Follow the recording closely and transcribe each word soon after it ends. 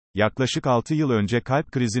Yaklaşık 6 yıl önce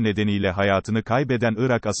kalp krizi nedeniyle hayatını kaybeden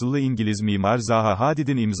Irak asıllı İngiliz mimar Zaha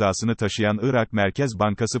Hadid'in imzasını taşıyan Irak Merkez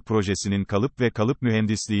Bankası projesinin kalıp ve kalıp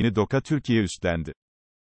mühendisliğini Doka Türkiye üstlendi.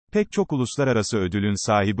 Pek çok uluslararası ödülün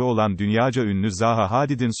sahibi olan dünyaca ünlü Zaha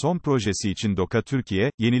Hadid'in son projesi için Doka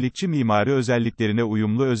Türkiye, yenilikçi mimari özelliklerine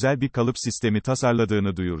uyumlu özel bir kalıp sistemi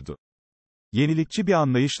tasarladığını duyurdu. Yenilikçi bir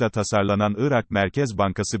anlayışla tasarlanan Irak Merkez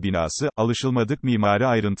Bankası Binası, alışılmadık mimari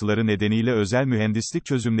ayrıntıları nedeniyle özel mühendislik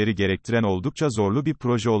çözümleri gerektiren oldukça zorlu bir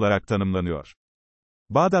proje olarak tanımlanıyor.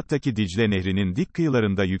 Bağdat'taki Dicle Nehri'nin dik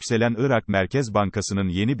kıyılarında yükselen Irak Merkez Bankası'nın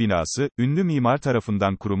yeni binası, ünlü mimar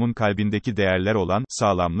tarafından kurumun kalbindeki değerler olan,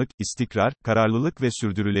 sağlamlık, istikrar, kararlılık ve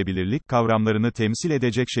sürdürülebilirlik kavramlarını temsil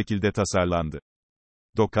edecek şekilde tasarlandı.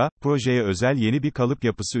 Doka, projeye özel yeni bir kalıp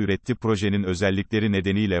yapısı üretti. Projenin özellikleri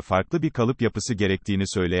nedeniyle farklı bir kalıp yapısı gerektiğini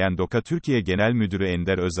söyleyen Doka Türkiye Genel Müdürü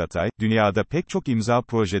Ender Özatay, dünyada pek çok imza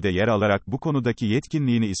projede yer alarak bu konudaki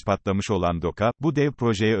yetkinliğini ispatlamış olan Doka, bu dev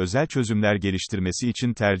projeye özel çözümler geliştirmesi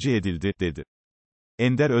için tercih edildi, dedi.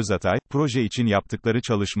 Ender Özatay, proje için yaptıkları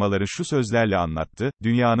çalışmaları şu sözlerle anlattı: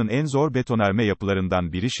 "Dünyanın en zor betonarme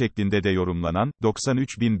yapılarından biri şeklinde de yorumlanan,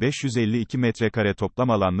 93.552 metrekare toplam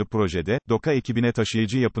alanlı projede, Doka ekibine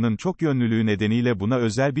taşıyıcı yapının çok yönlülüğü nedeniyle buna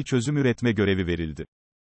özel bir çözüm üretme görevi verildi.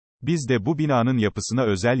 Biz de bu binanın yapısına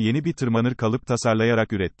özel yeni bir tırmanır kalıp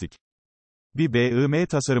tasarlayarak ürettik. Bir BIM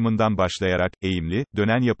tasarımından başlayarak, eğimli,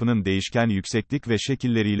 dönen yapının değişken yükseklik ve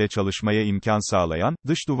şekilleriyle çalışmaya imkan sağlayan,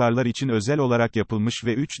 dış duvarlar için özel olarak yapılmış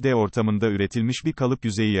ve 3D ortamında üretilmiş bir kalıp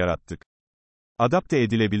yüzeyi yarattık. Adapte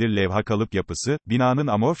edilebilir levha kalıp yapısı, binanın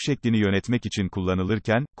amorf şeklini yönetmek için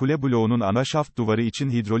kullanılırken, kule bloğunun ana şaft duvarı için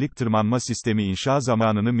hidrolik tırmanma sistemi inşa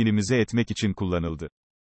zamanını minimize etmek için kullanıldı.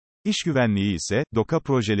 İş güvenliği ise, Doka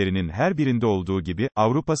projelerinin her birinde olduğu gibi,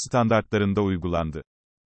 Avrupa standartlarında uygulandı.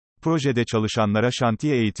 Projede çalışanlara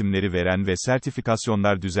şantiye eğitimleri veren ve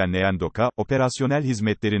sertifikasyonlar düzenleyen Doka, operasyonel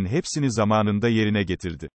hizmetlerin hepsini zamanında yerine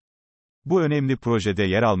getirdi. Bu önemli projede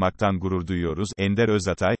yer almaktan gurur duyuyoruz. Ender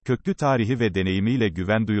Özatay, köklü tarihi ve deneyimiyle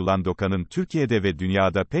güven duyulan Doka'nın Türkiye'de ve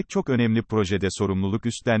dünyada pek çok önemli projede sorumluluk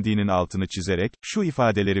üstlendiğinin altını çizerek, şu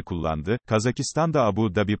ifadeleri kullandı: Kazakistan'da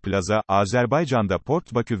Abu Dhabi Plaza, Azerbaycan'da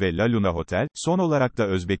Port Bakü ve La Luna Hotel, son olarak da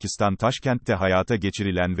Özbekistan Taşkent'te hayata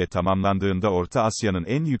geçirilen ve tamamlandığında Orta Asya'nın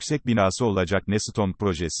en yüksek binası olacak Neston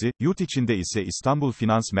projesi, yurt içinde ise İstanbul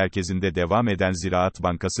Finans Merkezi'nde devam eden Ziraat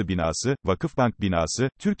Bankası Binası, Vakıfbank Binası,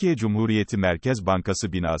 Türkiye Cumhuriyeti Merkez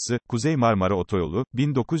Bankası Binası, Kuzey Marmara Otoyolu,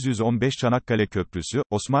 1915 Çanakkale Köprüsü,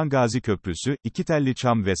 Osman Gazi Köprüsü, İkitelli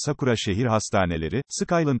Çam ve Sakura Şehir Hastaneleri,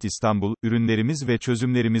 Skyland İstanbul, ürünlerimiz ve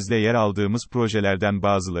çözümlerimizle yer aldığımız projelerden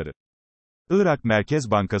bazıları. Irak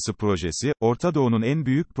Merkez Bankası projesi, Orta Doğu'nun en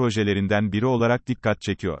büyük projelerinden biri olarak dikkat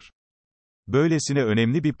çekiyor. Böylesine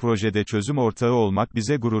önemli bir projede çözüm ortağı olmak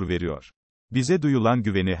bize gurur veriyor. Bize duyulan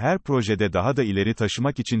güveni her projede daha da ileri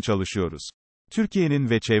taşımak için çalışıyoruz. Türkiye'nin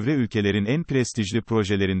ve çevre ülkelerin en prestijli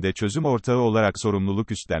projelerinde çözüm ortağı olarak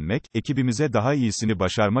sorumluluk üstlenmek, ekibimize daha iyisini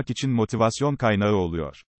başarmak için motivasyon kaynağı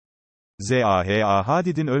oluyor. Zaha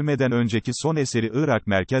Hadid'in ölmeden önceki son eseri Irak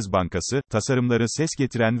Merkez Bankası, tasarımları ses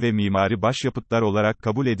getiren ve mimari başyapıtlar olarak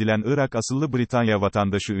kabul edilen Irak asıllı Britanya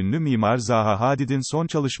vatandaşı ünlü mimar Zaha Hadid'in son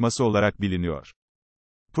çalışması olarak biliniyor.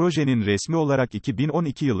 Projenin resmi olarak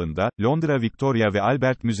 2012 yılında, Londra Victoria ve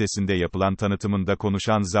Albert Müzesi'nde yapılan tanıtımında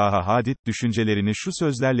konuşan Zaha Hadid, düşüncelerini şu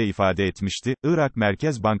sözlerle ifade etmişti: Irak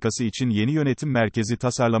Merkez Bankası için yeni yönetim merkezi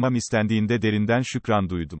tasarlamam istendiğinde derinden şükran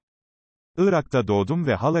duydum. Irak'ta doğdum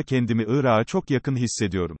ve hala kendimi Irak'a çok yakın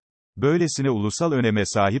hissediyorum. Böylesine ulusal öneme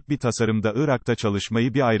sahip bir tasarımda Irak'ta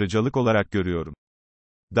çalışmayı bir ayrıcalık olarak görüyorum.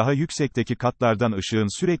 Daha yüksekteki katlardan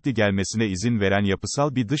ışığın sürekli gelmesine izin veren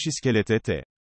yapısal bir dış iskelete